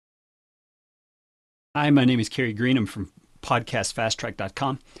Hi, my name is Kerry Green. I'm from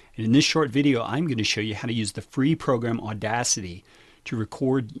podcastfasttrack.com. And in this short video, I'm going to show you how to use the free program Audacity to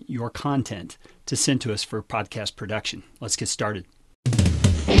record your content to send to us for podcast production. Let's get started.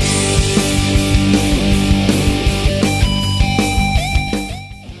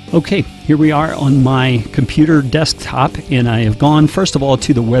 Okay, here we are on my computer desktop, and I have gone first of all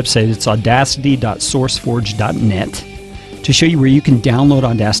to the website. It's audacity.sourceforge.net to show you where you can download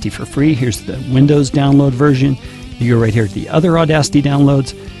Audacity for free. Here's the Windows download version. You go right here to the other Audacity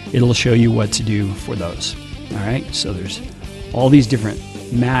downloads. It'll show you what to do for those. All right, so there's all these different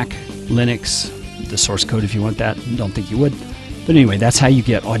Mac, Linux, the source code if you want that. Don't think you would. But anyway, that's how you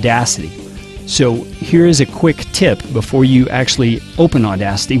get Audacity. So here is a quick tip before you actually open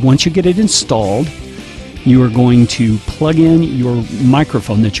Audacity. Once you get it installed, you are going to plug in your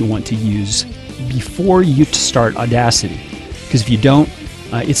microphone that you want to use before you start Audacity. Because if you don't,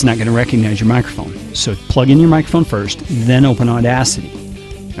 it's not going to recognize your microphone. So plug in your microphone first, then open Audacity.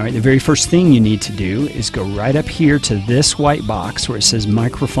 All right, the very first thing you need to do is go right up here to this white box where it says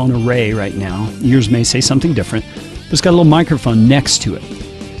microphone array right now. Yours may say something different, but it's got a little microphone next to it.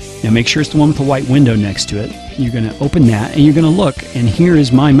 Now make sure it's the one with the white window next to it. You're going to open that and you're going to look, and here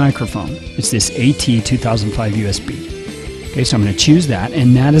is my microphone. It's this AT2005 USB. Okay, so I'm going to choose that,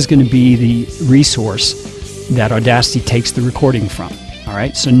 and that is going to be the resource that Audacity takes the recording from. All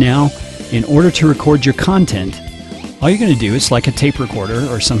right, so now in order to record your content, all you're going to do is like a tape recorder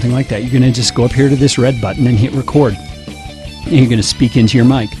or something like that. You're going to just go up here to this red button and hit record. And you're going to speak into your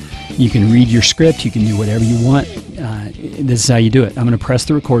mic. You can read your script. You can do whatever you want. This is how you do it. I'm going to press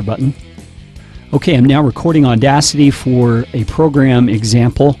the record button. Okay, I'm now recording Audacity for a program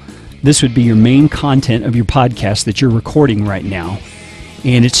example. This would be your main content of your podcast that you're recording right now.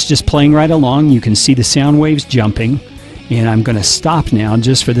 And it's just playing right along. You can see the sound waves jumping. And I'm going to stop now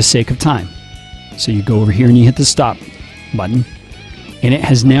just for the sake of time. So you go over here and you hit the stop button. And it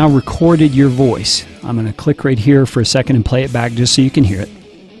has now recorded your voice. I'm going to click right here for a second and play it back just so you can hear it.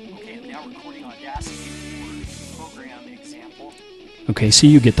 Okay, I'm now recording Audacity for program example. Okay, so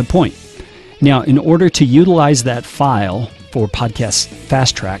you get the point. Now, in order to utilize that file for Podcast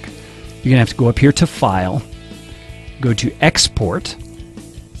Fast Track, you're going to have to go up here to File, go to Export,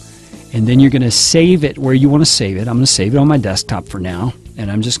 and then you're going to save it where you want to save it. I'm going to save it on my desktop for now,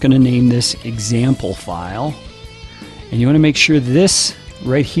 and I'm just going to name this example file. And you want to make sure this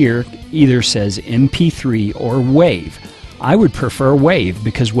right here either says MP3 or WAV. I would prefer WAV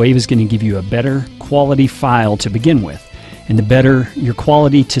because WAV is going to give you a better quality file to begin with. And the better your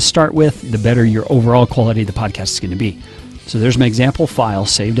quality to start with, the better your overall quality of the podcast is going to be. So there's my example file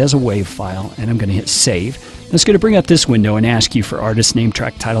saved as a WAV file, and I'm going to hit save. It's going to bring up this window and ask you for artist name,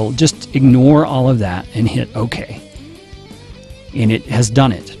 track title. Just ignore all of that and hit OK. And it has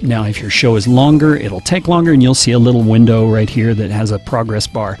done it. Now if your show is longer, it'll take longer, and you'll see a little window right here that has a progress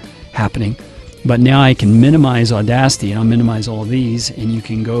bar happening. But now I can minimize Audacity, and I'll minimize all of these, and you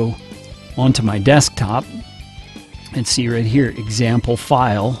can go onto my desktop and see right here, example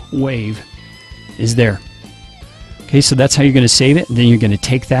file, WAV, is there. Okay, so that's how you're going to save it. Then you're going to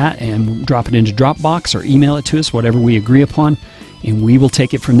take that and drop it into Dropbox or email it to us, whatever we agree upon, and we will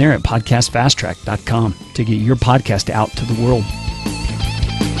take it from there at podcastfasttrack.com to get your podcast out to the world.